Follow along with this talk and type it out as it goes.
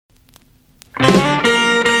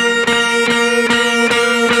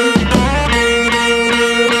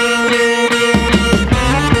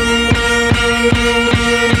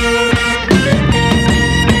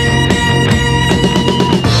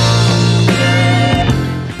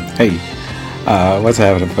Hey, what's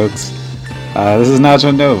happening, folks? This is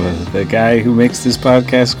Nacho Nova, the guy who makes this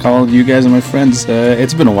podcast called You Guys Are My Friends.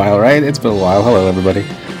 It's been a while, right? It's been a while. Hello, everybody.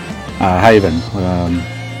 How you been?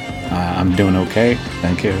 I'm doing okay.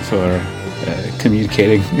 Thank you for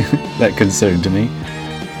communicating that concern to me.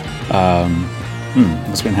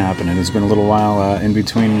 What's been happening? It's been a little while in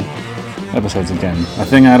between episodes again. A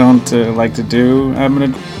thing I don't like to do. I'm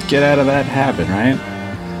going to get out of that habit, right?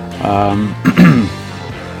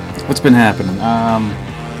 What's been happening?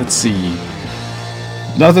 Let's see.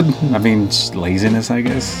 Nothing. I mean, just laziness, I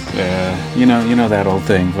guess. You know that old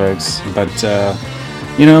thing, folks. But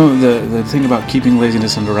the thing about keeping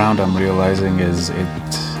laziness around, I'm realizing, is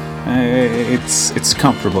it's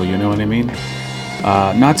comfortable. You know what I mean?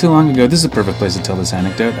 Not too long ago, this is a perfect place to tell this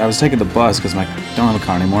anecdote. I was taking the bus because I don't have a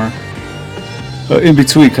car anymore. In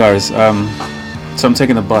between cars, so I'm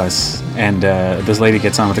taking the bus, and this lady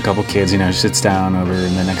gets on with a couple kids. She sits down over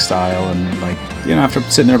in the next aisle, and after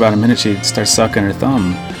sitting there about a minute, she starts sucking her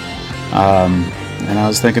thumb. And I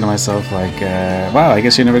was thinking to myself, wow, I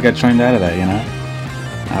guess she never got trained out of that,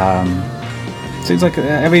 Seems like,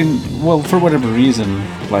 for whatever reason,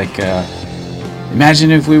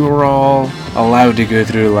 imagine if we were all allowed to go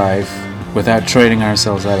through life without training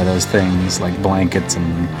ourselves out of those things, like blankets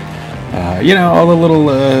and, all the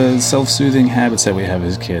little self-soothing habits that we have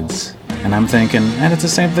as kids. And I'm thinking, and it's the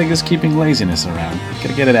same thing as keeping laziness around.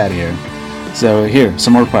 Gotta get it out of here. So here,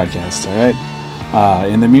 some more podcasts, alright?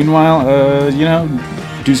 In the meanwhile,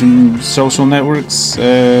 do some social networks.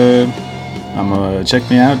 Check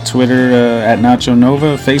me out, Twitter, at Nacho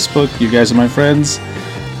Nova, Facebook, You Guys Are My Friends.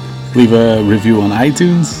 Leave a review on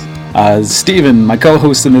iTunes. Steven, my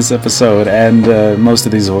co-host in this episode, and most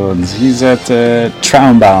of these ones, he's at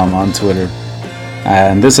Traumbaum on Twitter.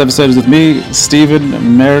 And this episode is with me,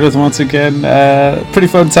 Steven, Meredith once again. Pretty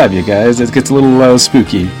fun time, you guys. It gets a little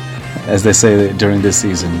spooky, as they say during this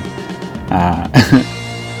season.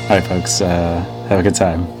 Alright, folks, have a good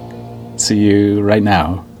time. See you right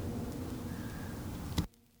now.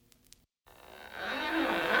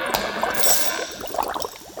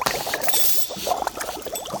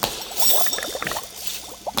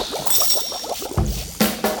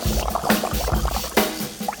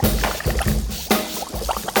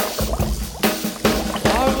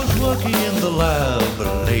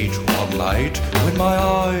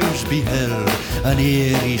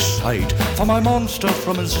 For my monster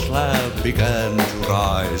from his slab began to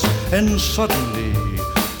rise, and suddenly,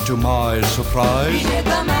 to my surprise, he did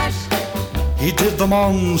the mash. He did the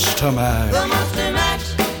monster mash. The monster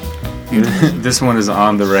mash. This one is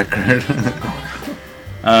on the record.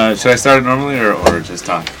 Should I start it normally or just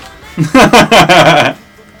talk?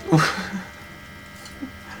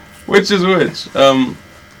 Which is which?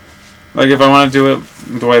 If I want to do it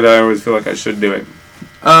the way that I always feel like I should do it.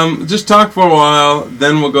 Just talk for a while,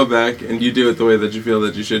 then we'll go back and you do it the way that you feel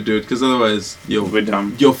that you should do it, because otherwise you'll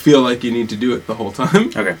feel like you need to do it the whole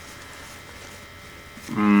time. Okay.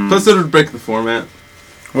 Plus it would break the format.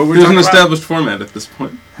 There's an established format at this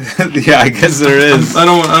point. Yeah, I guess there is. I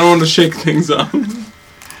don't want to shake things up.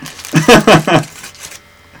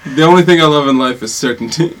 The only thing I love in life is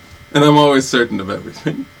certainty, and I'm always certain of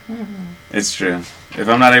everything. It's true. If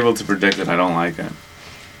I'm not able to predict it, I don't like it.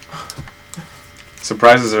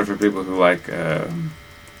 Surprises are for people who like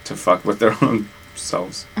to fuck with their own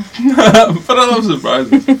selves. But I love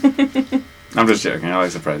surprises. I'm just joking. I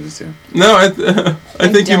like surprises too. No, I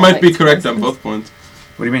think you might be correct on both points.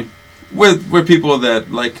 What do you mean? We're people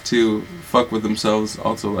that like to fuck with themselves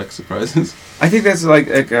also like surprises. I think that's I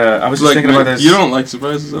was just thinking about this. You don't like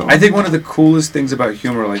surprises at all? I think one of the coolest things about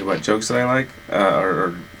humor, about jokes that I like,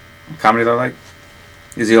 or comedy that I like,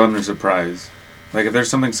 is the element of surprise. If there's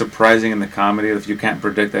something surprising in the comedy, if you can't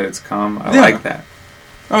predict that it's come, I like that.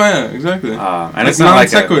 Oh yeah, exactly. And it's not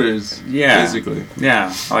non-sequiturs, basically.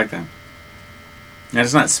 Yeah, I like that. And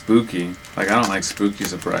it's not spooky. I don't like spooky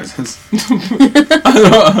surprises.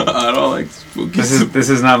 I don't like spooky. This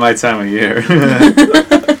is not my time of year.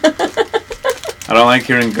 I don't like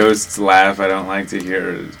hearing ghosts laugh. I don't like to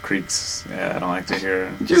hear creaks. Yeah, I don't like to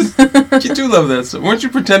hear. You do love that stuff. Weren't you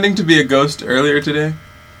pretending to be a ghost earlier today?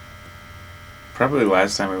 Probably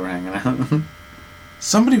last time we were hanging out.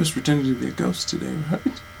 Somebody was pretending to be a ghost today,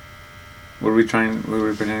 right? Were we pretending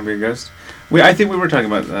to be a ghost? I think we were talking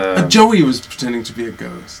about... Joey was pretending to be a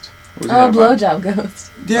ghost. Blowjob ghost.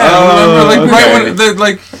 Yeah,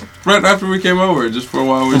 right after we came over, just for a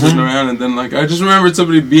while we were sitting around, and then I just remembered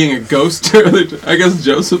somebody being a ghost earlier. I guess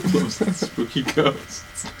Joseph loves spooky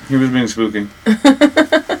ghosts. He was being spooky.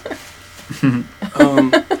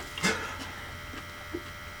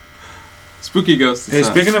 Spooky ghosts. Hey,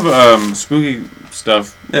 speaking of spooky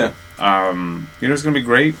stuff, yeah. You know it's gonna be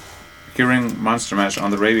great hearing Monster Mash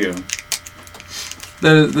on the radio.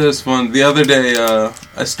 That is fun. The other day,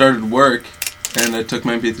 I started work, and I took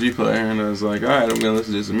my MP3 player, and I was like, alright, I'm going to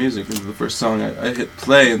listen to some music. And the first song, I hit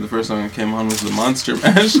play, and the first song that came on was the Monster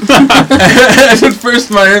Mash. And at first,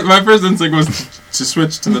 my first instinct was to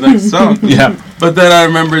switch to the next song. Yeah. But then I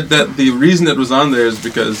remembered that the reason it was on there is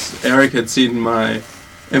because Eric had seen my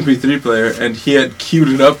MP3 player, and he had queued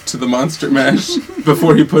it up to the Monster Mash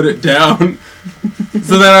before he put it down.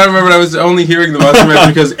 So then I remembered I was only hearing the Monster Mash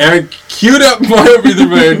because Eric queued up my MP3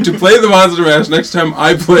 player to play the Monster Mash next time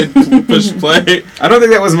I played push play. I don't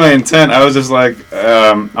think that was my intent. I was just like,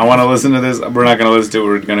 I want to listen to this. We're not going to listen to it.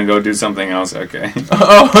 We're going to go do something else. Okay.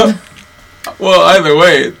 Oh, well, either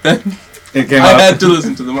way, then it came I up. had to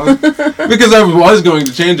listen to the Monster because I was going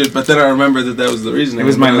to change it, but then I remembered that was the reason. It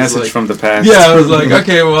was my message from the past. Yeah, I was like,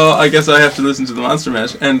 okay, well, I guess I have to listen to the Monster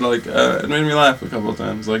Mash, and like, it made me laugh a couple of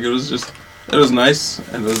times. Like, it was nice,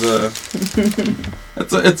 and it was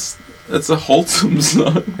it's a wholesome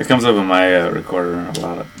song. It comes up in my recorder a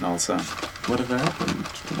lot also. Whatever happened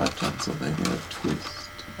to my Transylvania twist?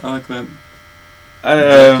 I like that.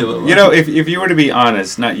 You know, if you were to be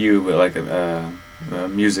honest, not you, but like a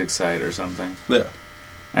music site or something. Yeah.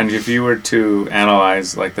 And if you were to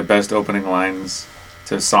analyze like the best opening lines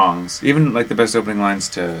to songs, even like the best opening lines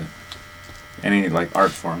to any like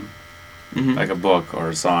art form, like a book or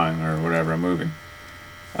a song or whatever, a movie.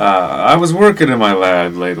 I was working in my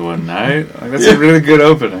lab late one night. Like, that's a really good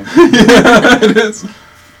opening. Yeah, it is.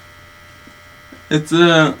 It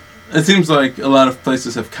seems like a lot of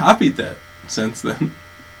places have copied that since then.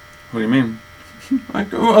 What do you mean?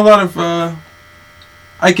 Like a lot of,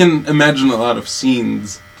 I can imagine a lot of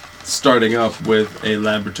scenes starting up with a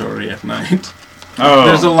laboratory at night. Oh,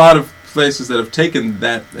 there's a lot of places that have taken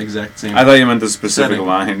that exact same. I thought you meant the specific setting.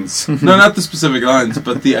 lines. No, not the specific lines,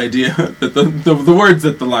 but the idea that the words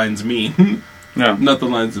that the lines mean. No, not the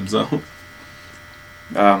lines themselves.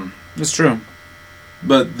 It's true.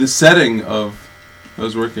 But the setting of I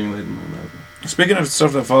was working late in my lab. Speaking of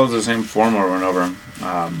stuff that follows the same form over and over,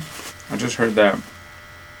 I just heard that.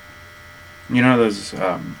 You know, there's.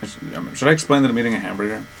 Should I explain that I'm eating a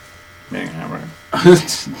hamburger? I'm eating a hamburger.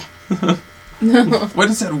 No.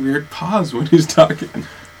 What is that weird pause when he's talking?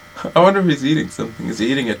 I wonder if he's eating something. Is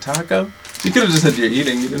he eating a taco? You could have just said you're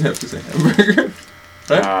eating. You didn't have to say hamburger.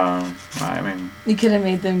 Right? I mean... You could have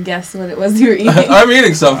made them guess what it was you were eating. I'm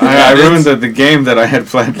eating something. I ruined the game that I had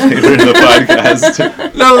planned later in the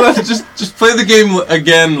podcast. No, just play the game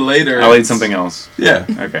again later. I'll eat something else. Yeah.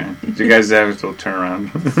 Okay. You guys have to turn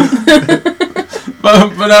around.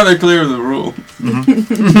 but now they're clear of the rule.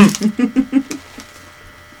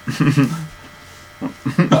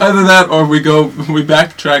 Either that, or we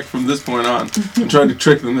backtrack from this point on and try to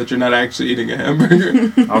trick them that you're not actually eating a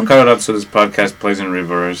hamburger. I'll cut it up so this podcast plays in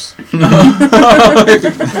reverse.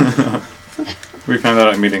 We found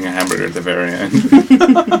out I'm eating a hamburger at the very end.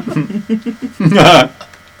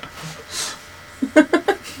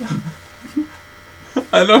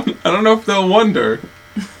 I don't know if they'll wonder.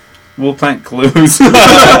 We'll plant clues.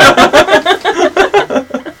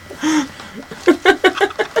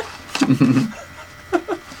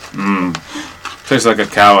 Tastes like a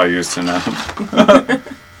cow I used to know.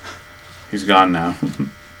 He's gone now.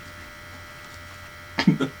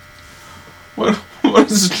 What a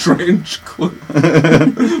strange clue.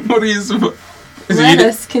 What are you supposed? Let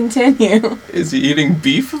us continue. Is he eating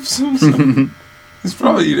beef of some sort? He's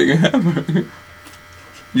probably eating a hamburger.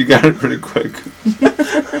 You got it pretty quick.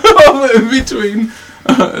 In between,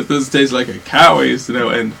 this tastes like a cow I used to know,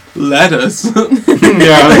 and lettuce. Yeah.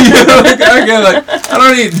 I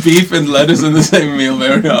don't eat beef and lettuce in the same meal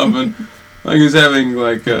very often. Like he's having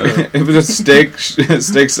like it was a steak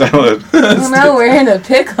salad. Well, now we're in a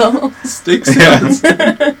pickle. Steak salad.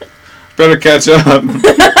 Yeah. Better catch up.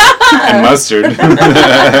 And mustard.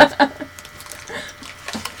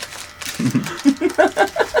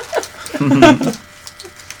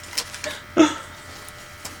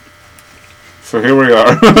 So here we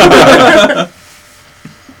are.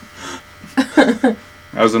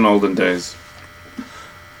 That was in olden days.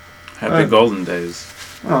 Happy golden days.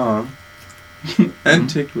 Aww.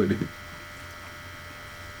 Antiquity.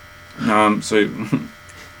 So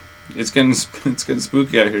it's getting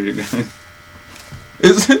spooky out here, you guys.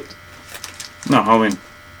 Is it? No, Halloween.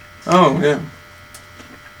 Oh yeah.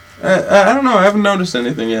 I don't know. I haven't noticed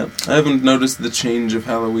anything yet. I haven't noticed the change of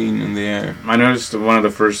Halloween in the air. I noticed one of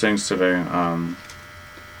the first things today.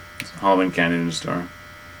 Halloween candy in the store.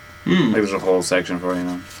 Like there's a whole section for it, you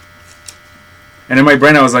know. And in my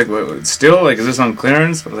brain, I was like, still? Like, is this on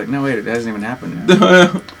clearance? But I was like, no, wait, it hasn't even happened yet.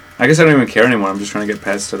 I guess I don't even care anymore. I'm just trying to get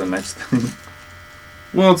past to the next thing.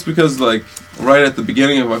 Well, it's because, like, right at the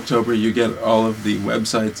beginning of October, you get all of the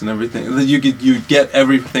websites and everything. You get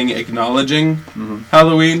everything acknowledging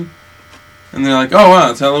Halloween. And they're like, oh,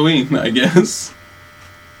 wow, it's Halloween, I guess.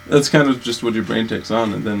 That's kind of just what your brain takes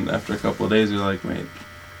on. And then after a couple of days, you're like, wait,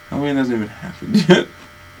 Halloween hasn't even happened yet.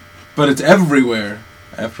 But it's everywhere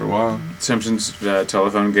after a while. Simpsons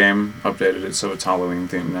telephone game updated it so it's Halloween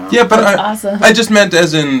themed now. Yeah, but awesome. I just meant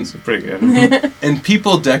as in... It's pretty good. in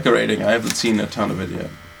people decorating, I haven't seen a ton of it yet.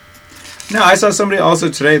 No, I saw somebody also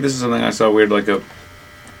today, this is something I saw weird, like a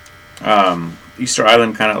Easter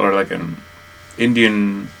Island kind of, or like an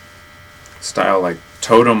Indian style, like,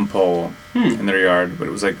 totem pole in their yard, but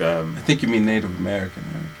it was like... I think you mean Native American,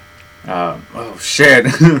 right? Oh, shit.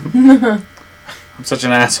 I'm such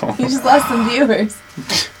an asshole. You just lost some viewers.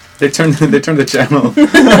 They turned the channel.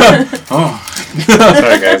 Oh.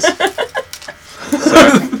 Sorry, guys.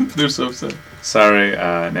 Sorry. They're so upset. Sorry,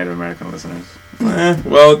 Native American listeners.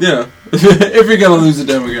 Well, yeah. If you're going to lose a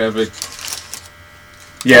demographic.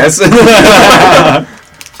 Yes.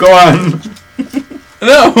 Go on.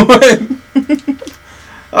 No, wait.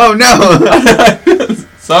 Oh, no.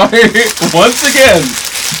 Sorry, once again.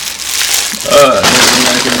 Native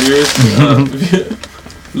American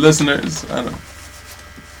viewers, listeners, I don't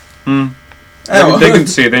know. They can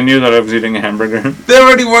see. They knew that I was eating a hamburger. They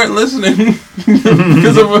already weren't listening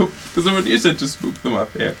because of what you said to spook them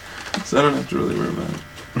up here. So I don't have to really worry about it.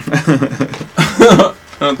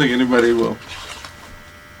 I don't think anybody will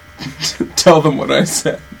tell them what I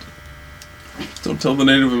said. Don't tell the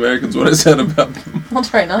Native Americans what I said about them. I'll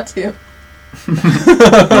try not to.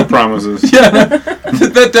 No promises. Yeah,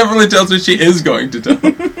 that definitely tells me she is going to tell.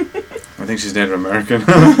 I think she's Native American.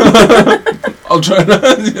 I'll try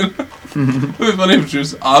not. You know? It would be funny if she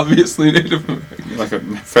was obviously Native American. Like a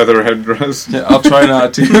feather headdress. Yeah, I'll try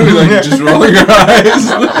not to. Like just rolling her eyes.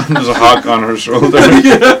 There's a hawk on her shoulder.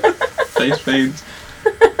 Yeah. Face fades.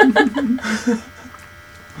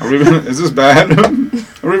 Is this bad?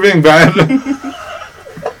 Are we being bad?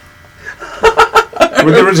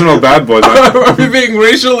 We're the original bad boys. Are we being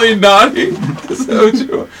racially naughty? Is that what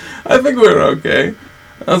you want? I think we're okay.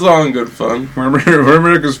 That's all in good fun. We're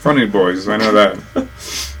America's funny boys. I know that.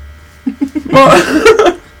 Well,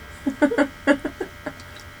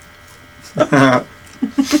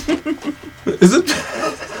 is it?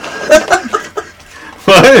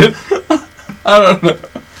 What? I don't know.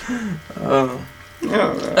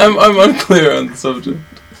 Yeah. I'm unclear on the subject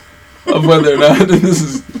of whether or not this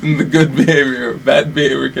is in the good behavior or bad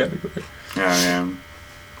behavior category. Yeah.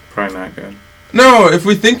 Probably not good. No, if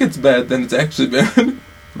we think it's bad, then it's actually bad.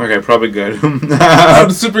 Okay, probably good. That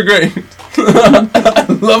was super great. I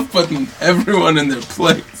love putting everyone in their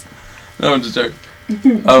place. No, I'm just joking.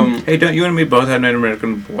 Hey, don't you and me both have Native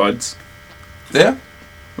American bloods? Yeah,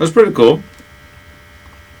 That's pretty cool.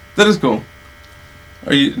 that is cool.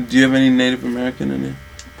 Do you have any Native American in you?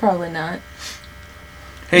 Probably not.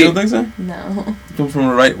 Hey, You don't think so? No. You come from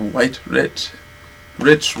a white, rich,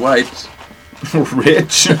 white.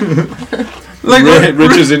 rich? Like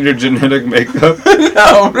Rich is in your genetic makeup?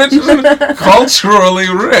 No, rich is culturally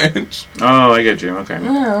rich. Oh, I get you. Okay.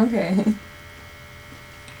 Oh, okay.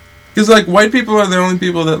 Because like white people are the only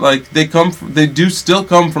people that like they do still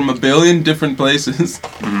come from a billion different places,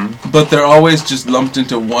 but they're always just lumped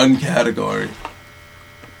into one category.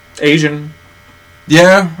 Asian.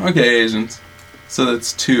 Yeah, okay, Asians. So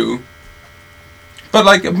that's two. But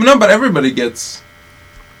like no, but everybody gets.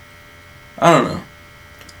 I don't know.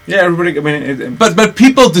 Yeah, everybody. I mean, But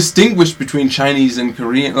people distinguish between Chinese and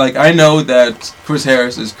Korean. Like I know that Chris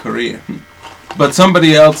Harris is Korean, but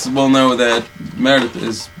somebody else will know that Meredith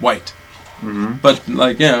is white. But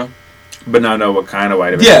like but not know what kind of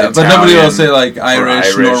white. yeah, Italian, but nobody will say like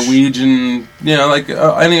Irish, Irish. Norwegian. You know, like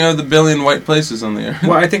any of the billion white places on the earth.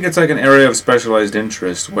 Well, I think it's like an area of specialized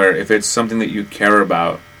interest where if it's something that you care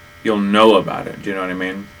about, you'll know about it. Do you know what I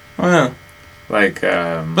mean? Oh yeah. Like,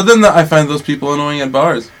 But then I find those people annoying at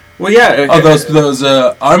bars. well, yeah. Oh, those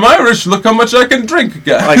I'm Irish. Look how much I can drink,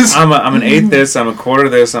 guys. Like I'm an eighth this, I'm a quarter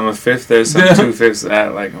this, I'm a fifth this, I'm 2/5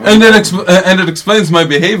 that. Like, and it explains my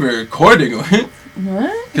behavior accordingly.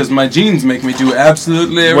 What? Because my genes make me do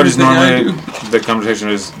absolutely everything what is I normally do. the conversation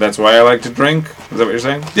is? That's why I like to drink. Is that what you're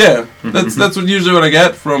saying? Yeah, that's usually what I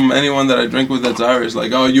get from anyone that I drink with that's Irish.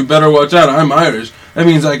 Like, oh, you better watch out. I'm Irish. That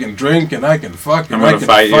means I can drink and I can fuck and I'm I gonna can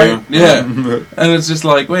fight you. Yeah, and it's just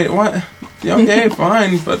like, wait, what? Yeah, okay,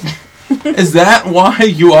 fine, but is that why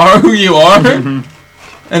you are who you are?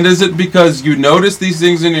 And is it because you notice these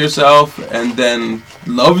things in yourself and then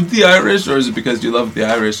loved the Irish, or is it because you loved the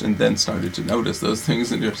Irish and then started to notice those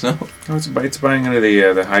things in yourself? Oh, it's buying into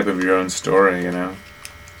the hype of your own story, you know?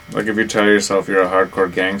 Like if you tell yourself you're a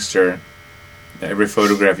hardcore gangster, every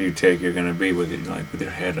photograph you take, you're gonna be with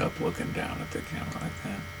your head up, looking down at the camera like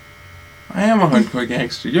that. I am a hardcore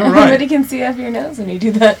gangster. You're right. Everybody can see off your nose when you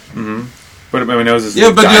do that. Mm-hmm. But my nose is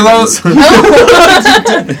Yeah, but diamonds.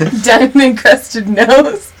 Diamond encrusted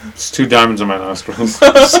nose. It's 2 diamonds on my nostrils.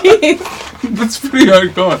 Jeez. That's pretty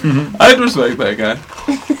hardcore. Mm-hmm. I'd respect that guy.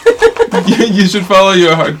 You should follow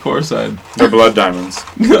your hardcore side. They're blood diamonds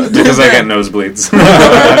because I get nosebleeds.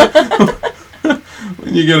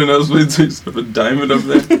 When you get a nosebleed, so you just have a diamond up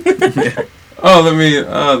there. Yeah.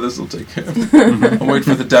 Oh, this will take care of it. I'll wait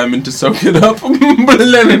for the diamond to soak it up. What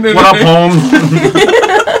What up, home?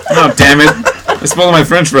 Oh, damn it! I spilled my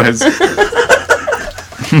French fries.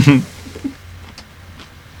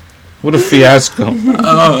 What a fiasco! Oh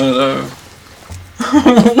no!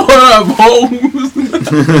 What up, Holmes?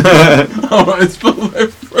 Oh, I spilled my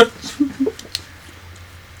French.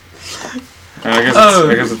 I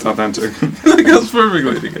guess it's authentic. That goes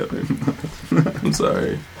perfectly together. I'm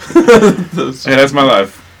sorry. Hey, that's my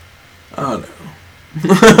life. Oh no.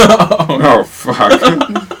 Oh fuck!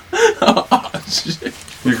 Oh shit.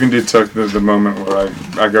 You can detect the moment where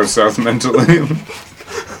I go south mentally.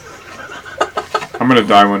 I'm gonna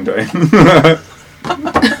die one day.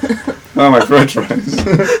 Oh, my French fries.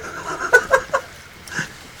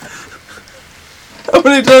 How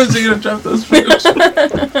many times are you gonna drop those French?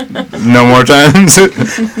 No more times.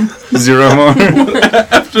 0 more.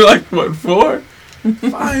 After like what, 4?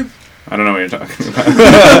 5? I don't know what you're talking about.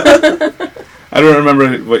 I don't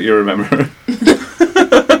remember what you remember.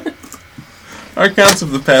 Our accounts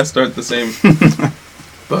of the past aren't the same.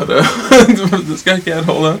 But this guy can't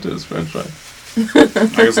hold on to his French fry. I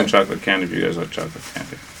got some chocolate candy if you guys like chocolate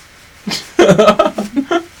candy.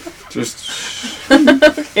 Just.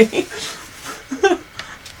 Okay.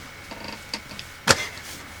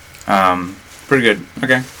 Pretty good.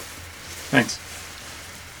 Okay. Thanks.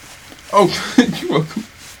 Oh, you're welcome.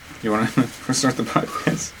 You want to start the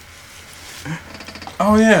podcast?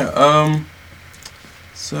 Oh yeah.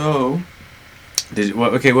 So.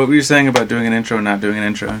 What were you saying about doing an intro and not doing an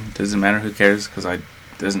intro? Does it matter? Who cares? Because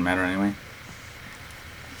doesn't matter anyway.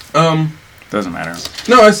 Doesn't matter.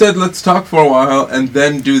 No, I said let's talk for a while and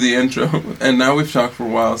then do the intro. And now we've talked for a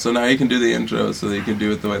while, so now you can do the intro so that you can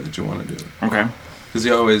do it the way that you want to do it. Okay. Because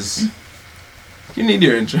you need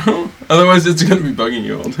your intro. Otherwise it's going to be bugging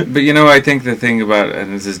you all day. But I think the thing about,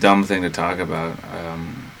 and it's this dumb thing to talk about,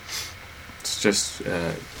 it's just,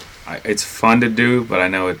 it's fun to do, but I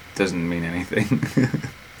know it doesn't mean anything.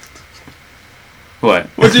 What?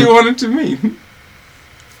 What do you want it to mean?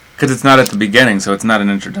 Because it's not at the beginning, so it's not an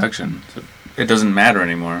introduction. So it doesn't matter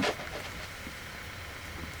anymore.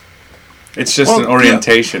 It's just an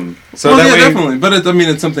orientation. Yeah. So that way, definitely. But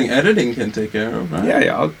it's something editing can take care of, right?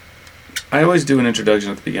 Yeah. I always do an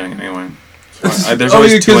introduction at the beginning anyway. So there's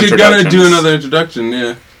always 2 because you gotta introductions. do another introduction,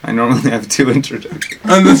 yeah. I normally have 2 introductions.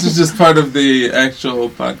 And this is just part of the actual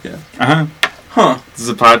podcast. Uh-huh. Huh. This is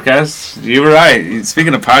a podcast? You were right.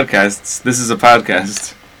 Speaking of podcasts, this is a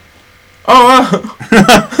podcast. Oh, wow.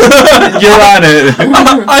 You're on it.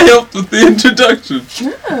 I helped with the introduction.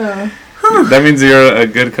 Oh. That means you're a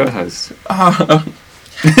good co-host.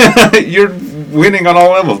 You're winning on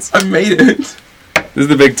all levels. I made it. This is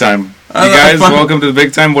the big time. You guys, welcome to the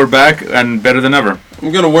big time. We're back and better than ever.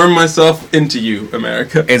 I'm gonna worm myself into you,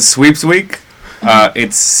 America. It's sweeps week.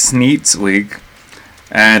 It's sneets week.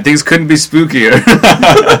 And things couldn't be spookier.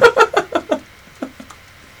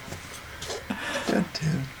 God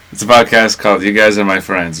damn. It's a podcast called You Guys Are My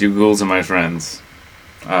Friends. You Ghouls Are My Friends.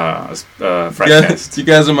 Frightcast. You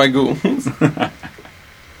guys are my ghouls.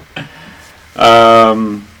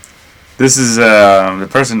 This is the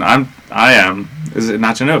person I am is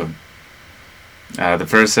Nacho. The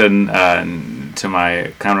person to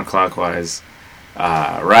my counterclockwise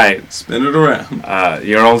right. Spin it around.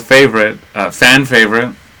 Your old favorite, fan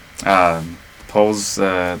favorite. Polls.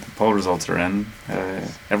 The poll results are in.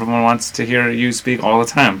 Everyone wants to hear you speak all the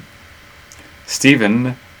time.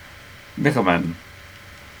 Stephen Mickelman.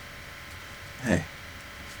 Hey.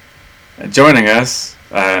 Joining us,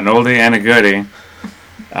 an oldie and a goodie.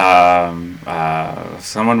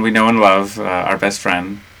 Someone we know and love, our best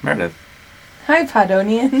friend, Meredith. Hi,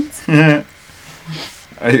 Podonians.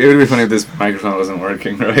 It would be funny if this microphone wasn't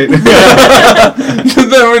working, right?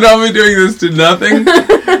 Then we'd all be doing this to nothing.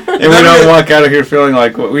 And we don't walk out of here feeling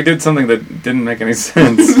like we did something that didn't make any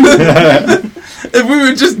sense. If we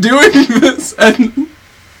were just doing this, and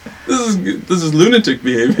this is lunatic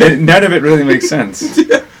behavior. None of it really makes sense.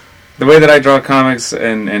 Yeah. the way that I draw comics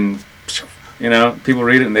and you know, people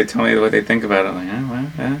read it and they tell me what they think about it. I'm like,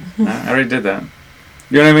 I already did that.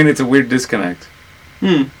 You know what I mean? It's a weird disconnect.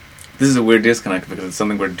 This is a weird disconnect because it's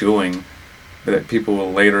something we're doing that people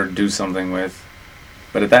will later do something with.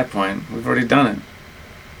 But at that point, we've already done it.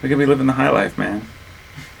 We could be living the high life, man.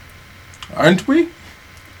 Aren't we?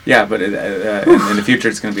 Yeah, but in the future,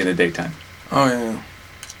 it's going to be in the daytime. Oh, yeah.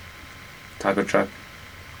 Taco truck.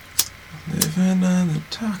 Living on the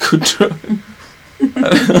taco truck.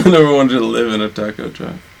 I never wanted to live in a taco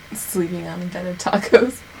truck. Sleeping on a bed of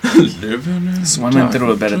tacos. Living in Swimming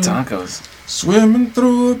through a bed of tacos. Swimming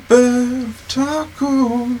through a bed of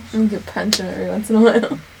tacos. You get punched every once in a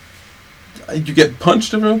while. You get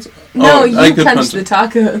punched every once? No, I you could punch the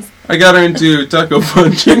tacos. I got her into taco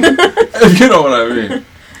punching. If you know what I mean.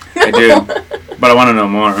 I do. But I want to know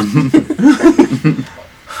more.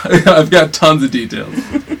 I've got tons of details.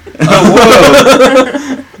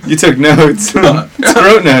 Whoa! You took notes.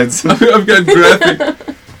 Scrote notes. I've got graphic.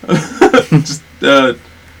 Just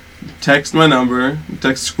text my number.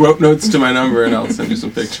 Text scrote notes to my number, and I'll send you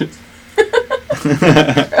some pictures.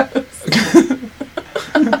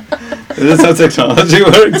 Is this how technology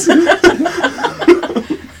works?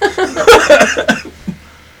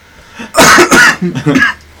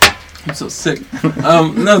 I'm so sick.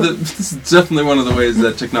 No, this is definitely one of the ways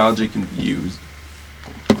that technology can be used.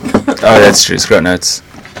 Oh, that's true. Scrote notes.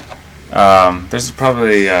 There's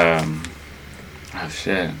probably oh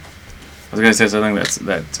shit. I was gonna say something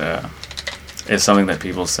that is something that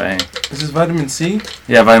people say. Is this vitamin C?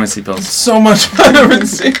 Yeah, vitamin C pills. So much vitamin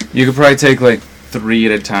C. You could probably take like 3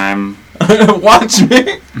 at a time. Watch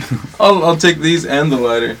me. I'll take these and the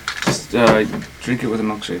lighter. Just drink it with a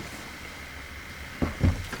milkshake.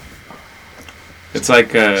 It's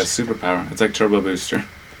like a superpower. It's like Turbo Booster.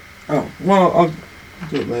 Oh, well, I'll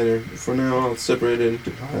do it later. For now, I'll separate it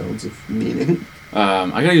into piles of meaning. I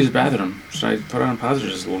gotta use the bathroom. Should I put on pause or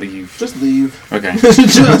just leave? Just leave. Okay.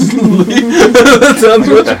 Just leave. That sounds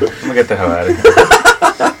good. I'm gonna get the hell out of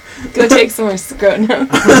here. Go take some more scrote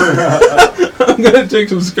notes. I'm gonna take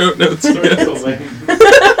some scrote notes.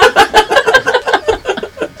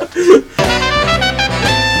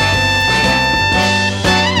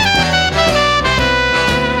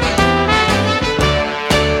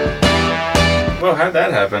 Well, how'd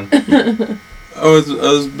that happen? I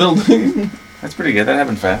was building. That's pretty good. That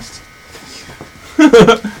happened fast.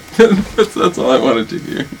 That's all I wanted to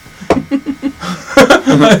hear.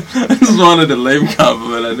 I just wanted a lame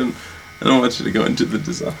compliment. I don't want you to go into the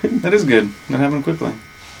design. That is good. That happened quickly.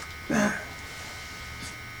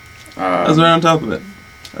 I was right on top of it.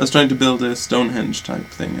 I was trying to build a Stonehenge type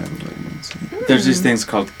thing out of it. There's these things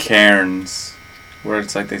called cairns, where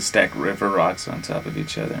it's like they stack river rocks on top of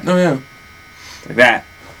each other. Oh yeah. Like that.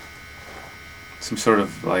 Some sort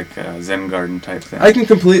of like Zen garden type thing. I can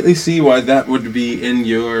completely see why that would be in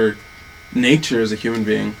your nature as a human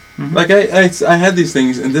being. Mm-hmm. Like I had these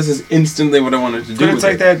things, and this is instantly what I wanted to do. But it's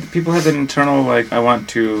like that. People have that internal like, I want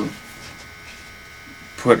to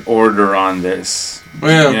put order on this. Oh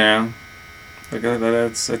yeah. You know? Like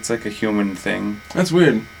it's like a human thing. That's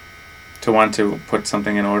weird. To want to put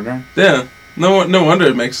something in order. Yeah. No wonder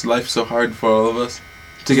it makes life so hard for all of us.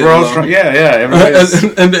 To get along.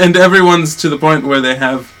 And everyone's to the point where they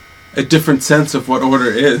have a different sense of what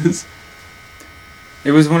order is.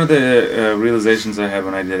 It was one of the realizations I had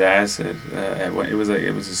when I did acid. It was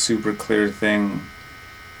a super clear thing,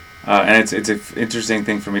 and it's an interesting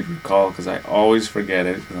thing for me to recall because I always forget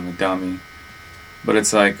it because I'm a dummy. But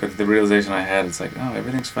it's like the realization I had. It's like, oh,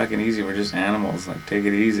 everything's fucking easy. We're just animals. Like, take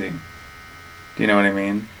it easy. Do you know what I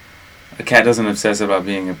mean? A cat doesn't obsess about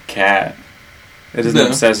being a cat. It doesn't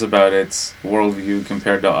obsess about its worldview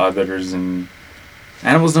compared to others, and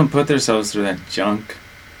animals don't put themselves through that junk.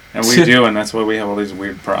 And we do, and that's why we have all these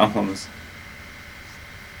weird problems.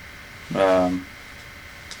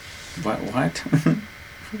 What?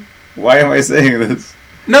 Why am I saying this?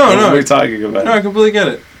 No. What are we talking about? No, I completely get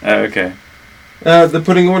it. Okay. The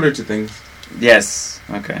putting order to things. Yes.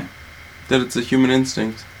 Okay. That it's a human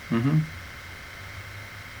instinct. Mm-hmm.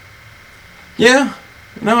 Yeah.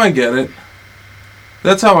 No, I get it.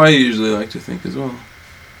 That's how I usually like to think as well.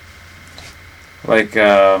 Like,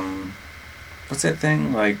 what's that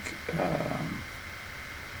thing? Like,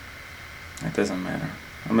 it doesn't matter.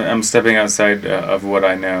 I'm stepping outside of what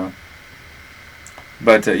I know.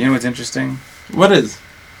 But you know what's interesting? What is?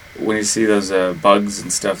 When you see those bugs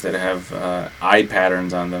and stuff that have eye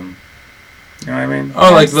patterns on them. You know what I mean?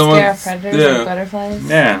 Oh, like the ones... predators like butterflies?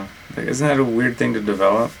 Yeah. Like, isn't that a weird thing to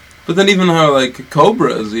develop? But then even how, like,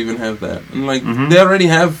 cobras even have that. And, like, they already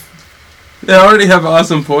have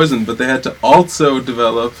awesome poison, but they had to also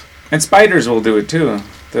develop And spiders will do it too.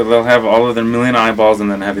 They'll have all of their million eyeballs and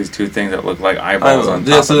then have these two things that look like eyeballs on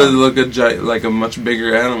top so of they them. look like a much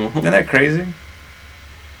bigger animal. Isn't that crazy?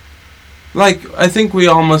 Like, I think we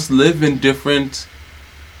all must live in different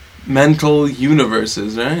mental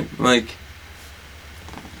universes, right? Like,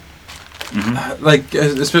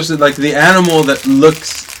 especially like the animal that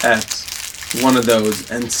looks at one of those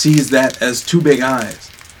and sees that as two big eyes.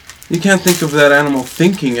 You can't think of that animal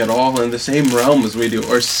thinking at all in the same realm as we do,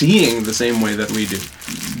 or seeing the same way that we do.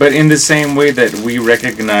 But in the same way that we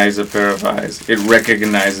recognize a pair of eyes, it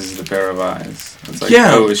recognizes the pair of eyes. It's like,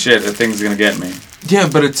 oh shit, that thing's gonna get me. Yeah,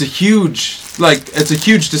 but it's a huge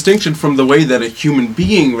distinction from the way that a human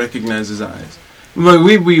being recognizes eyes.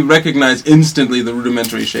 We recognize instantly the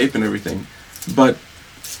rudimentary shape and everything, but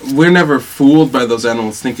we're never fooled by those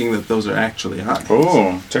animals thinking that those are actually eyes.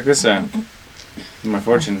 Oh, check this out. My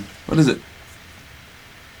fortune. What is it?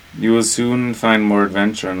 You will soon find more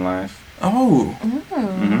adventure in life. Oh.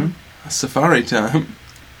 Mm-hmm. Safari time.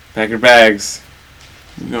 Pack your bags.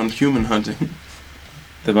 We're going human hunting.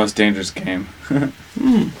 The most dangerous game.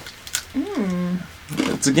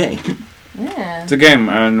 It's a game. Yeah. It's a game,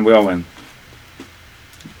 and we all win.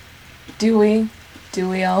 Do we? Do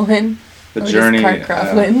we all win? The or journey. Does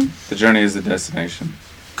Cartcroft win? The journey is the destination.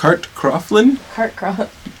 Cart Croftlin? Cartcroft.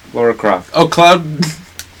 Laura Croft. Oh, Cloud.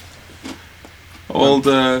 Old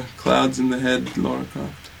clouds in the head, Laura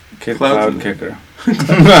Croft. Cloud kicker.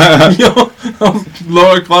 Yo,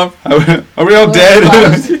 Laura Croft. Are we all Laura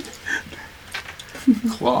dead?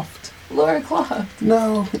 Croft. Laura Croft.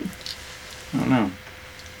 No. I don't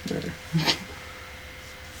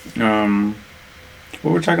know.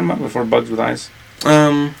 What were we talking about before bugs with eyes?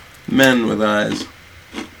 Men with eyes.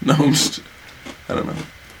 No, I don't know.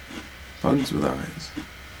 Bugs with eyes.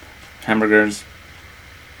 Hamburgers.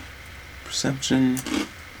 Perception.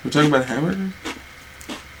 We're talking about hamburgers?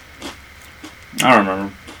 I don't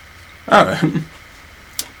remember. Alright.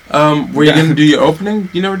 Were you going to do your opening?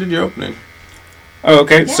 You never did your opening. Oh,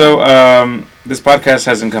 okay. Yeah. So, this podcast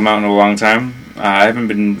hasn't come out in a long time. I haven't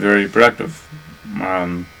been very productive.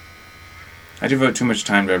 I devote too much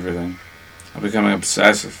time to everything. I'm becoming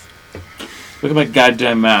obsessive. Look at my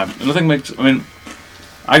goddamn map.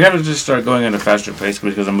 I gotta just start going at a faster pace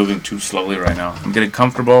because I'm moving too slowly right now. I'm getting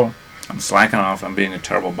comfortable. I'm slacking off. I'm being a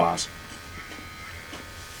terrible boss.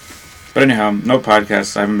 But anyhow, no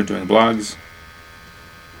podcasts. I haven't been doing blogs.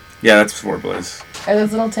 Yeah, that's for Bliss. Are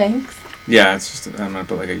those little tanks? Yeah, it's just I'm gonna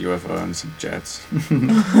put like a UFO and some jets.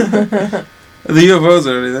 The UFO's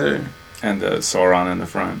already there. And the Sauron in the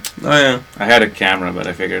front. Oh, yeah. I had a camera, but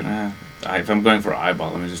I figured, if I'm going for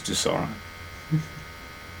eyeball, let me just do Sauron.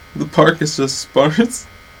 The park is just sparse.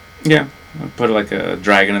 Yeah. I put like a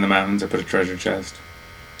dragon in the mountains. I put a treasure chest.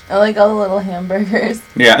 I like all the little hamburgers.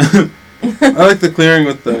 Yeah. I like the clearing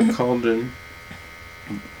with the cauldron.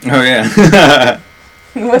 Oh, yeah.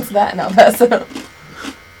 What's that in El Paso?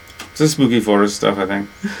 It's a spooky forest stuff, I think.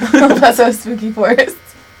 El Paso Spooky Forest.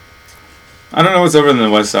 I don't know what's over on the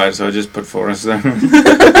west side, so I just put forest there.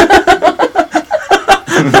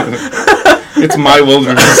 It's my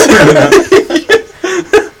wilderness.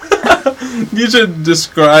 You should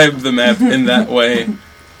describe the map in that way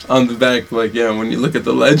on the back, like, yeah, when you look at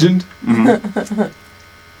the legend. Mm-hmm.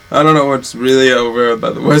 I don't know what's really over by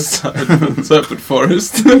the west side, so I put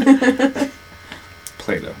forest.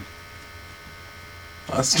 Play-Doh.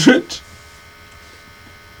 Ostrich?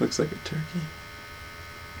 Looks like a turkey.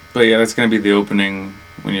 But yeah, that's going to be the opening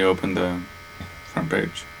when you open the front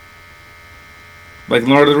page. Like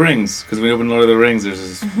Lord of the Rings, because when you open Lord of the Rings, there's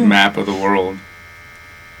this map of the world.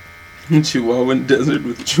 Chihuahuan desert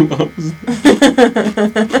with chihuahuas.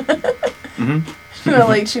 Mm-hmm. I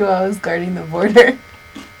like chihuahuas guarding the border.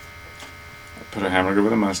 Put a hamburger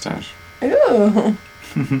with a mustache. Ooh.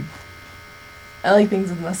 I like things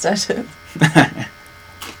with mustaches.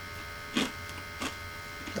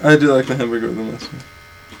 I do like the hamburger with the mustache.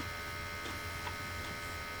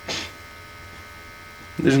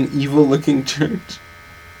 There's an evil-looking church.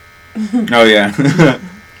 Oh, yeah.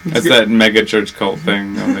 That's that mega church cult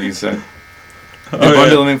thing on the east side. The Oh, Bundle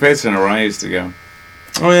yeah. Living Faith Center where I used to go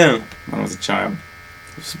Oh, yeah. when I was a child.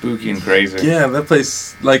 Spooky and crazy. Yeah, that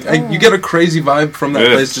place, like, you get a crazy vibe from that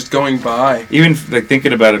Ugh. place just going by. Even like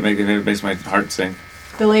thinking about it makes my heart sink.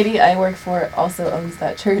 The lady I work for also owns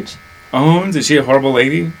that church. Owns? Is she a horrible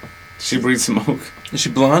lady? Does she breathe smoke? Is she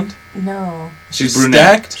blonde? No. She's She's brunette.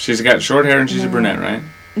 stacked? She's got short hair and she's a No. brunette, right?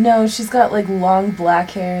 No, she's got like long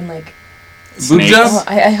black hair and like... Boob Snakes. job? Oh,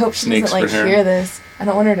 I hope she Snakes doesn't like for hair. hear this. I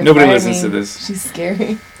don't want her to Nobody fire listens me. to this. She's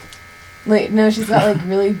scary. Like, no, she's got like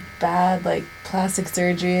really bad like plastic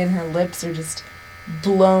surgery and her lips are just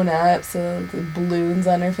blown up, so the balloons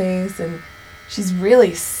on her face, and she's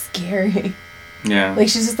really scary. Yeah. Like,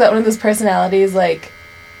 she's just that one of those personalities, like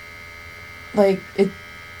it,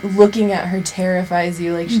 looking at her terrifies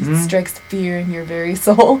you, like she strikes fear in your very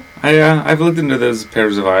soul. I've looked into those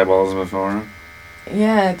pairs of eyeballs before.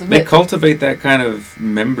 Yeah. They cultivate that kind of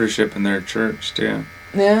membership in their church, too.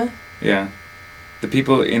 Yeah? Yeah. The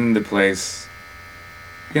people in the place,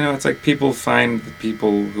 you know, it's like people find the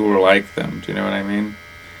people who are like them. Do you know what I mean?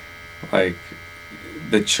 Like,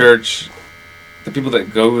 the church, the people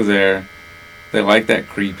that go there, they like that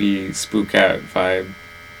creepy, spook out vibe.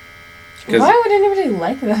 Why would anybody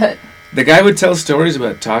like that? The guy would tell stories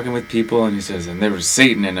about talking with people, and he says, and there was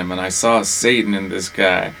Satan in him, and I saw Satan in this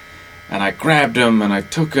guy. And I grabbed him, and I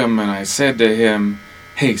took him, and I said to him,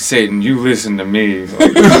 hey, Satan, you listen to me.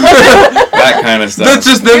 Like, that kind of stuff. That's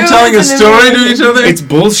just them telling a story to each other? It's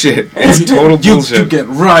bullshit. It's total bullshit. You get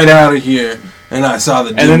right out of here. And I saw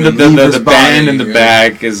the demon and then the band in the body,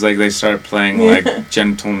 back is like, they start playing like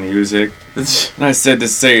gentle music. And I said to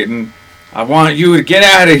Satan, I want you to get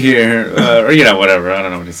out of here. Or, you know, whatever. I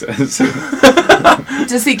don't know what he says.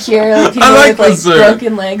 Does he cure like, people like with like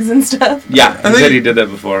broken legs and stuff? Yeah, he said he did that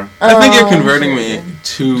before. I think you're converting me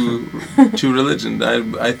to religion.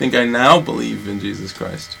 I think I now believe in Jesus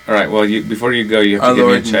Christ. All right, well, before you go, you have to give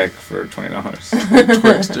me a check for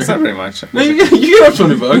 $20. It's not very much. No, you get up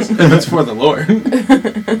 $20 if it's for the Lord.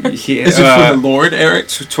 Is it for the Lord, Eric?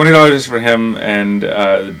 $20 is for him and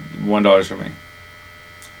 $1 for me.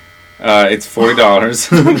 It's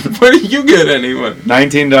 $40. Where do you get any money?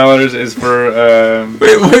 $19 is for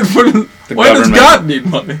why does God need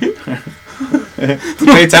money? To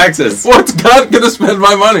pay taxes. What's God gonna spend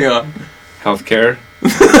my money on? Healthcare.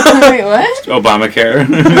 Wait, what? Obamacare.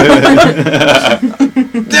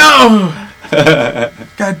 No!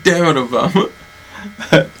 God damn it, Obama.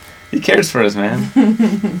 He cares for us, man.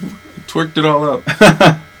 Twerked it all up.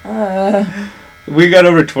 We got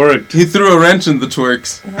over twerked. He threw a wrench in the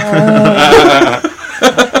twerks.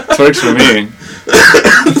 Twerks for me.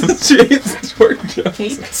 Jeez, twerk jokes.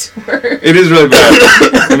 Hate twerk. It is really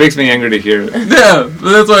bad. It makes me angry to hear it. Yeah,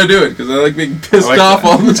 but that's why I do it, because I like being pissed off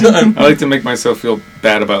all the time. I like to make myself feel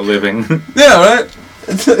bad about living. Yeah, right?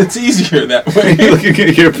 It's easier that way. Looking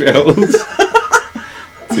at your pills.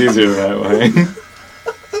 It's easier that way.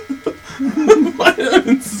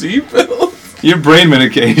 Vitamin C pills? Your brain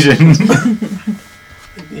medication.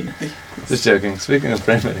 Just joking. Speaking of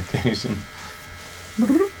brain medication.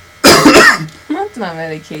 That's not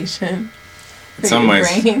medication. In some ways.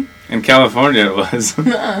 Brain. In California it was.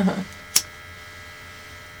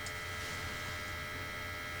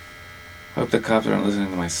 Hope the cops aren't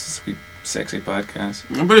listening to my sweet, sexy podcast.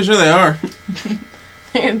 I'm pretty sure they are.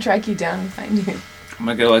 They're going to track you down and find you. I'm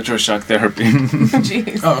going to get electroshock therapy.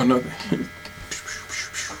 Jeez. Oh, no.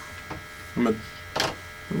 I'm a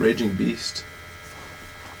raging beast.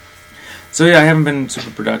 So yeah, I haven't been super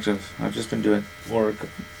productive. I've just been doing work.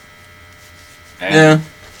 And Yeah.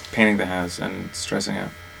 painting the house and stressing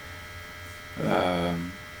out.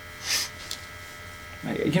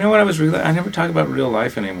 You know what I was I never talk about real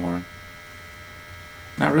life anymore.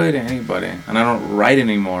 Not really to anybody. And I don't write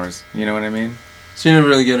anymore. You know what I mean? So you never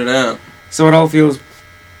really get it out. So it all feels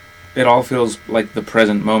like the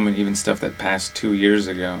present moment, even stuff that passed 2 years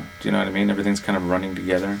ago. Do you know what I mean? Everything's kind of running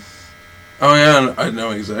together. Oh yeah, I know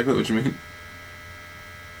exactly what you mean.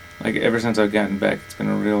 Like ever since I've gotten back, it's been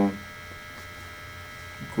a real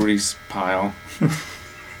grease pile. Do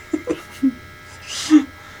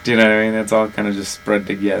you know what I mean? It's all kind of just spread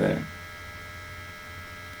together.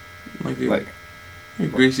 Like a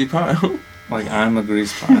greasy pile. Like I'm a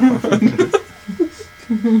grease pile.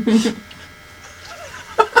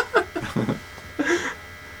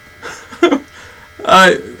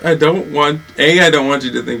 I don't want I don't want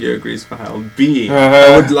you to think you're a grease pile. B,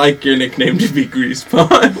 I would like your nickname to be Grease Pile.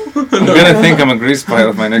 I'm gonna think I'm a grease pile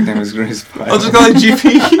if my nickname is Grease Pile. I'll just call it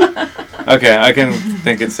GP. Okay, I can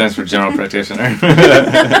think it stands for General Practitioner.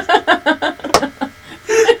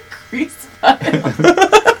 Grease pile.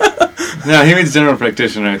 No, he means General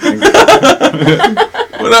Practitioner, I think.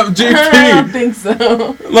 What up, GP? I don't think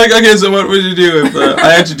so. Like, okay, so what would you do if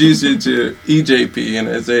I introduce you to EJP and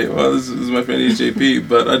I say, well, this is my friend EJP,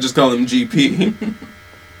 but I just call him GP?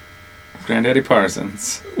 Granddaddy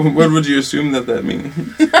Parsons. What would you assume that means?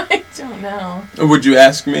 I don't know. Or would you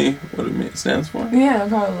ask me what it stands for? Yeah,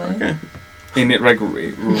 probably. Okay. And it, like,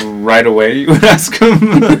 right away you would ask him?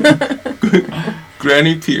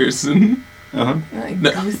 Granny Pearson. Uh-huh. Like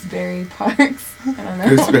No. Gooseberry Parks. I don't know.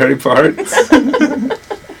 Gooseberry Parts?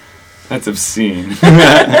 That's obscene.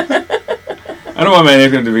 I don't want my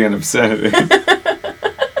nickname to be an obscenity.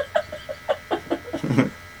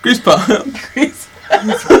 Grease pile. Grease.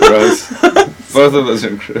 Gross. Both of us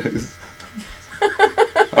are gross.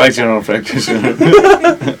 I like general practitioner.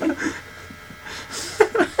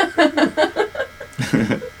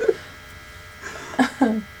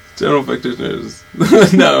 General practitioners.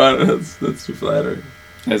 No, I don't know, that's too flattering.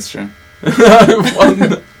 That's true.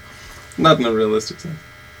 Well, not in a realistic sense.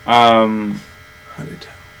 Honeytone.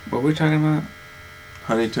 What were we talking about?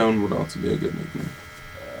 Honeytone would also be a good nickname.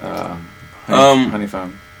 Honey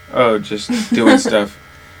phone. Oh, just doing stuff.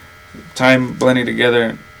 Time blending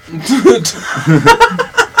together.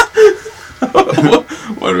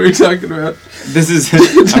 What are we talking about? This is.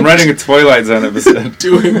 I'm writing a Twilight Zone episode.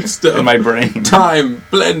 Doing stuff in my brain. Time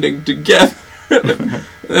blending together.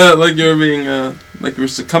 Like you were being, like you were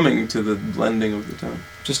succumbing to the blending of the time.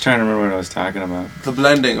 Just trying to remember what I was talking about. The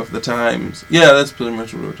blending of the times. Yeah, that's pretty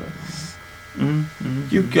much what we were talking about. Mm-hmm.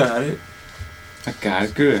 You got it. I got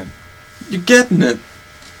it good. You're getting it.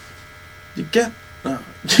 You get. Oh,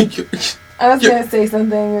 I was gonna say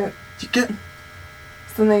something. You get.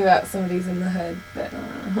 Something about somebody's in the hood, but I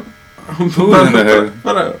don't know. Who's in the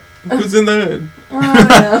hood? Who's in the hood? I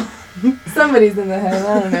don't know. Somebody's in the hood.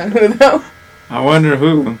 I don't know who though. I wonder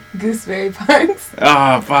who. Gooseberry Parks.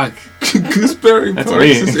 Ah, fuck. Gooseberry That's Parks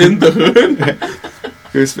me. is in the hood.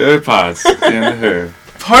 Gooseberry Parks in the hood.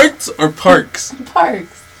 Parts or parks?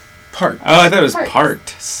 Parks. Parks. Oh, I thought it was Parks.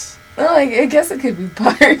 parts. Well, I guess it could be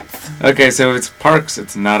parts. Okay, so if it's parks,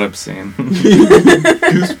 it's not obscene.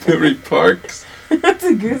 Gooseberry Parks. That's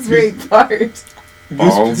a gooseberry part.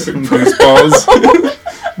 Balls. Gooseberry Gooseballs.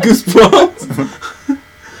 Gooseballs.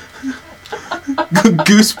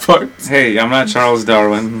 Goose parts. Hey, I'm not Charles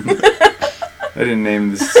Darwin. I didn't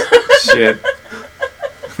name this shit.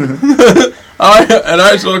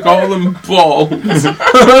 I shall call them balls. I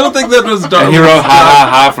don't think that was Darwin. And he wrote ha ha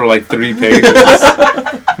ha for like 3 pages.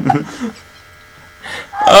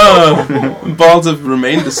 Balls have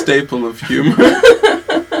remained a staple of humor.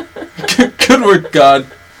 Good work, God.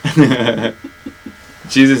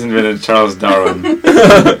 Jesus invented Charles Darwin.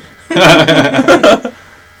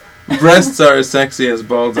 Breasts are as sexy as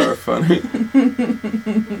balls are funny.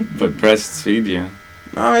 But breasts feed you.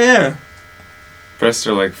 Oh, yeah. Breasts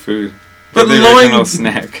are like food. But they're the original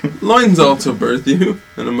snack. Loins also birth you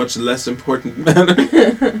in a much less important manner.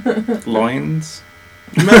 Loins?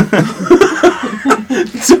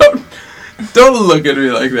 Don't look at me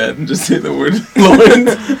like that and just say the word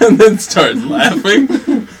loins and then start laughing.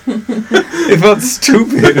 It felt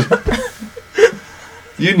stupid.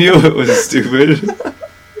 You knew it was stupid.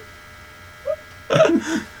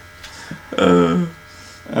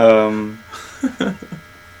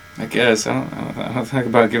 I guess I don't think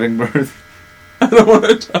about giving birth. I don't want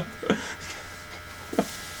to talk.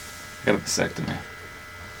 I got a vasectomy.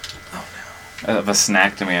 Oh no. A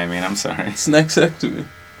snacktomy, I mean. I'm sorry. Snacksectomy.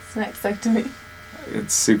 Snacksectomy.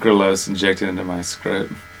 It's sucralose injected into my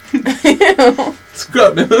scrote.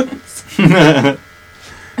 Scrote. I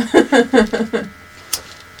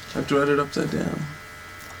have to write it upside down.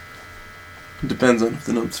 It depends on if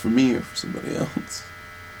the note's for me or for somebody else.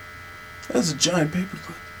 That's a giant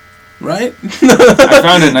paperclip, right? I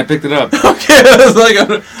found it and I picked it up. Okay, I was like,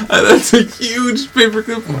 that's a huge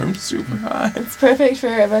paperclip arm, super high. It's perfect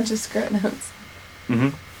for a bunch of scrote notes. Mm-hmm.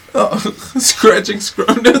 Oh, scratching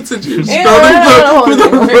scrote notes into your Yeah, scrotum with a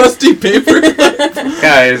rusty paper clip.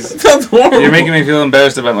 Guys, That's horrible. you're making me feel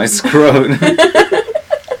embarrassed about my scrote.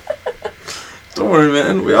 Don't worry,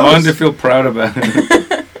 man. I wanted to feel proud about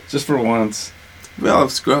it. Just for once. We all have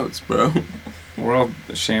scrotes, bro. We're all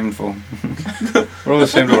shameful. We're all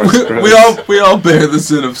ashamed of our scrotes. We all bear the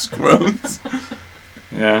sin of scrotes.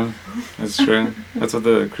 Yeah, that's true. That's what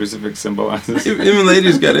the crucifix symbolizes. Even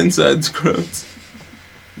ladies got inside scrotes.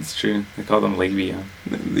 It's true. They call them labia.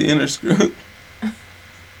 The inner scrote.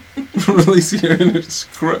 Release your inner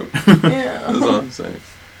scrote. Yeah. That's all I'm saying.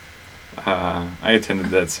 I attended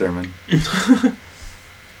that sermon.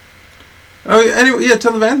 Oh, anyway, yeah,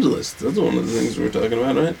 televangelist. That's one of the things we were talking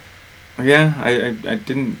about, right? Yeah, I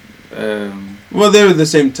didn't... Well, they were the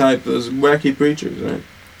same type, those wacky preachers, right?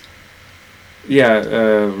 Yeah,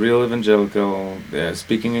 real evangelical,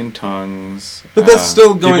 speaking in tongues. But that's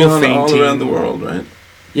still going on fainting. all around the world, right?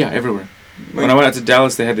 Yeah, everywhere. Like, When I went out to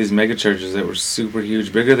Dallas, they had these mega churches that were super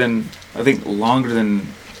huge, bigger than, I think, longer than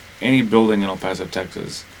any building in El Paso,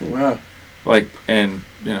 Texas. wow. Like, and,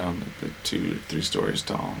 you know, 2 or 3 stories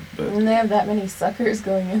tall. But And they have that many suckers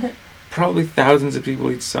going in it. probably thousands of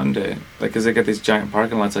people each Sunday. Like, because they got these giant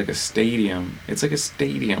parking lots like a stadium. It's like a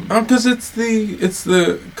stadium. Oh, because it's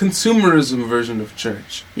the consumerism version of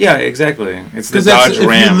church. Yeah, exactly. It's the Because Dodge if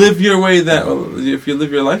Ram. you live your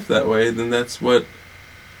life that way, then that's what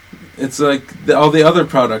It's like all the other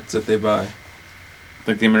products that they buy.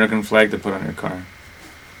 Like the American flag they put on your car.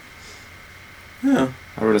 Yeah,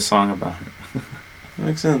 I wrote a song about it.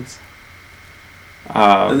 makes sense.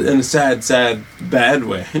 In a sad, bad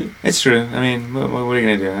way. It's true. I mean, what are you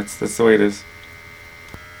gonna do? That's the way it is.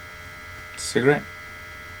 Cigarette?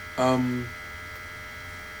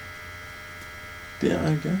 Yeah,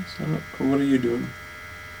 I guess. What are you doing?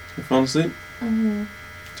 You falling asleep? Mm-hmm. Do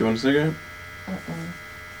you want a cigarette?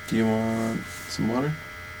 Do you want some water?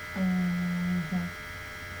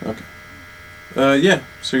 Okay. Yeah,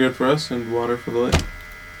 cigarette for us and water for the lady.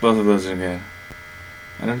 Both of those are good.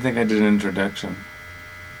 I don't think I did an introduction.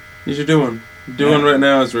 You should do one. Do one right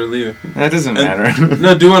now as we're leaving. That doesn't matter.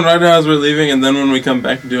 No, do one right now as we're leaving, and then when we come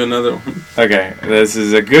back, do another one. Okay, this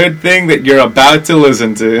is a good thing that you're about to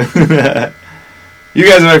listen to. You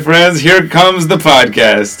guys are my friends. Here comes the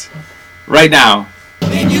podcast. Right now.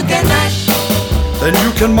 Then you can mash. Then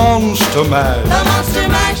you can monster mash. The monster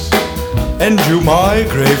mash. And do my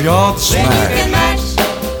graveyard Then you can smash.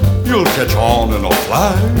 mash. You'll catch on in a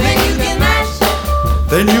flash. Then you can mash.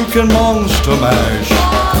 Then you can monster mash.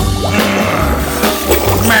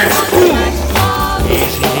 Mash.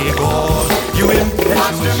 Easy boy, you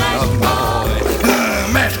impetuous young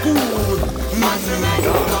boy. Mash good. Monster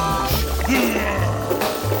mash.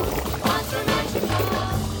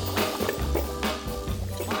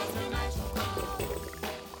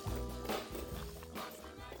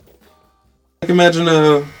 I can imagine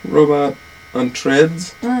a robot on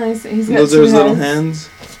treads. Oh, he's got Those two are his little heads. hands.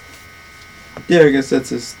 Yeah, I guess that's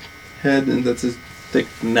his head and that's his thick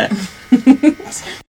neck.